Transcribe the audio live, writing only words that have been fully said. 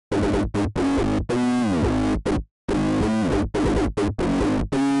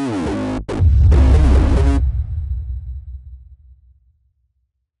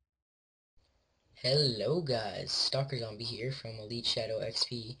Hello guys, Stalker Zombie here from Elite Shadow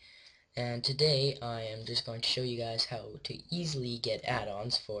XP, and today I am just going to show you guys how to easily get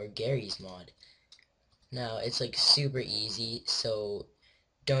add-ons for Garry's mod. Now it's like super easy, so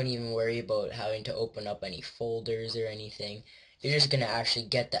don't even worry about having to open up any folders or anything. You're just gonna actually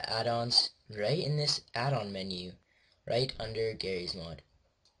get the add-ons right in this add-on menu, right under Garry's mod.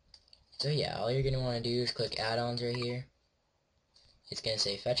 So yeah, all you're gonna want to do is click add-ons right here. It's gonna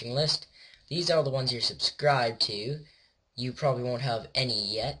say fetching list. These are all the ones you're subscribed to. You probably won't have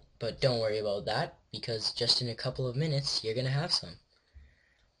any yet, but don't worry about that, because just in a couple of minutes, you're going to have some.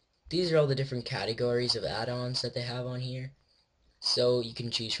 These are all the different categories of add-ons that they have on here. So you can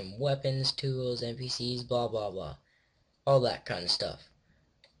choose from weapons, tools, NPCs, blah blah blah. All that kind of stuff.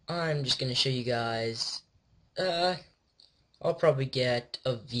 I'm just going to show you guys, I'll probably get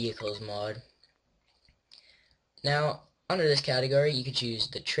a vehicles mod. Now, under this category, you can choose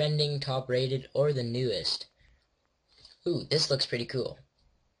the trending, top rated, or the newest. Ooh, this looks pretty cool.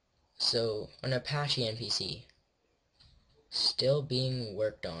 So, an Apache NPC. Still being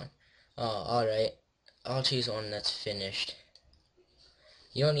worked on. Oh, alright. I'll choose one that's finished.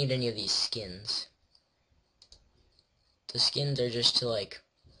 You don't need any of these skins. The skins are just to, like,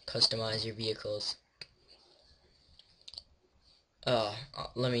 customize your vehicles.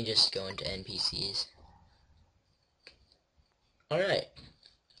 Let me just go into NPCs. Alright.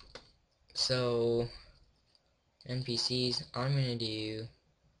 So, NPCs, I'm going to do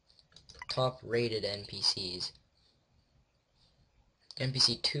top rated NPCs.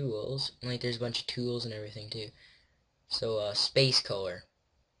 NPC tools, like there's a bunch of tools and everything too. So, space color.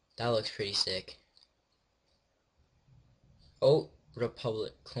 That looks pretty sick. Oh,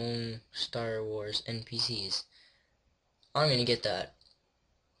 Republic, Clone, Star Wars, NPCs. I'm going to get that.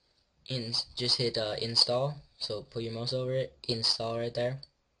 Just hit install. So put your mouse over it, install right there,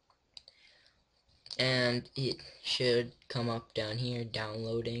 and it should come up down here,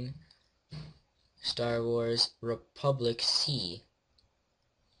 downloading Star Wars Republic C.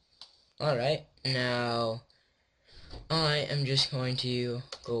 Alright, now I am just going to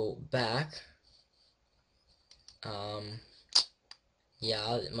go back.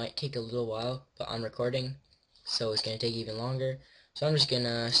 Yeah, it might take a little while, but I'm recording, so it's going to take even longer. So I'm just going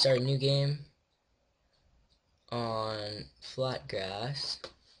to start a new game on flat grass.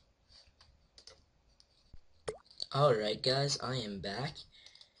 Alright guys, I am back,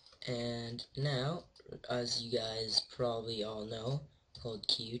 and now, as you guys probably all know, hold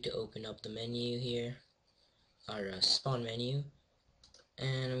Q to open up the menu here, our spawn menu,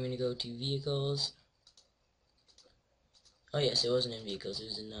 and I'm going to go to vehicles. Oh yes, it wasn't in vehicles, it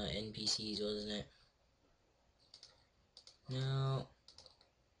was in NPCs, wasn't it? No,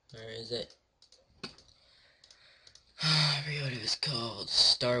 where is it? I forget what it was called.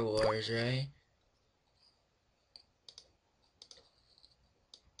 Star Wars, right?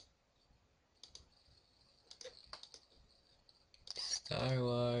 Star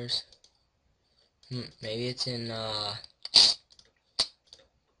Wars. Maybe it's in, oh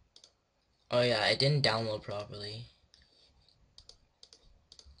yeah, it didn't download properly.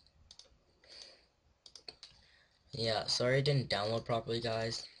 Yeah, sorry it didn't download properly,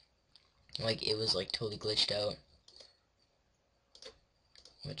 guys. Like, it was, like, totally glitched out.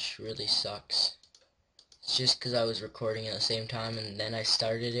 Which really sucks. It's just because I was recording at the same time, and then I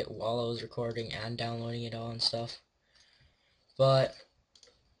started it while I was recording and downloading it all and stuff. But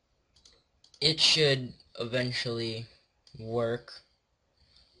it should eventually work.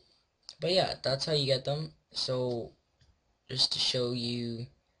 But yeah, that's how you get them. So, just to show you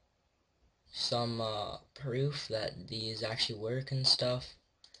some proof that these actually work and stuff,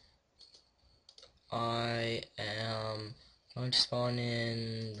 I am going to spawn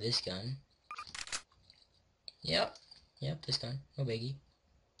in this gun. Yep, this gun, no biggie.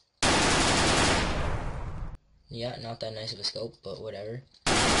 Yeah, not that nice of a scope, but whatever.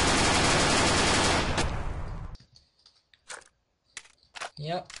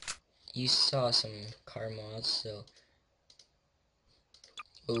 Yep, you saw some car mods, so...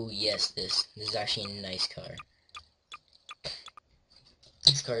 Oh yes, this is actually a nice car.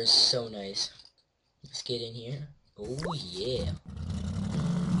 This car is so nice. Let's get in here. Oh yeah.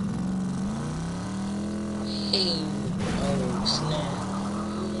 Hey, oh snap.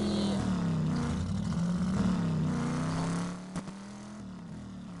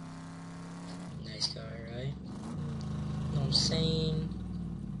 Yeah. Nice car, right? Know what I'm saying?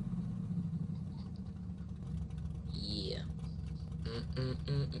 Yeah.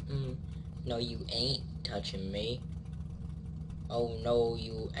 No, you ain't touching me. Oh, no,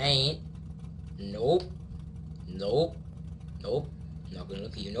 you ain't. Nope. Nope. Nope. Not gonna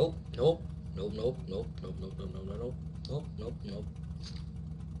look at you. Nope. Nope. Nope, nope, nope, nope, nope, nope, nope, nope, nope, nope, nope.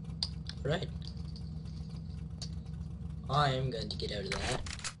 Right. I am going to get out of that.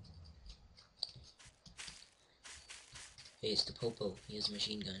 Hey, it's the Popo. He has a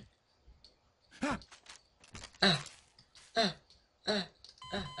machine gun. Ah! Ah! Ah!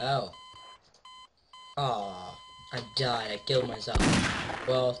 Ah! Ow. Aw. I died. I killed myself.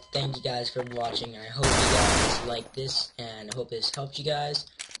 Well, thank you guys for watching. I hope you guys like this, and I hope this helped you guys.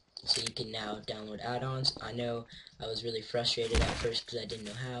 So you can now download add-ons. I know I was really frustrated at first because I didn't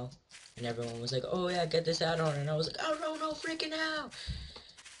know how. And everyone was like, oh yeah, get this add-on. And I was like, oh no, freaking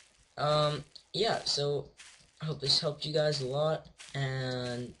how! Yeah, so I hope this helped you guys a lot.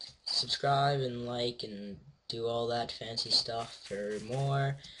 And subscribe and like and do all that fancy stuff for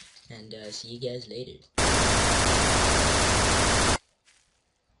more. And see you guys later.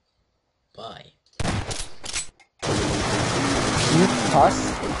 Bye. You cuss?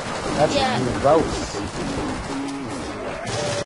 That's gross.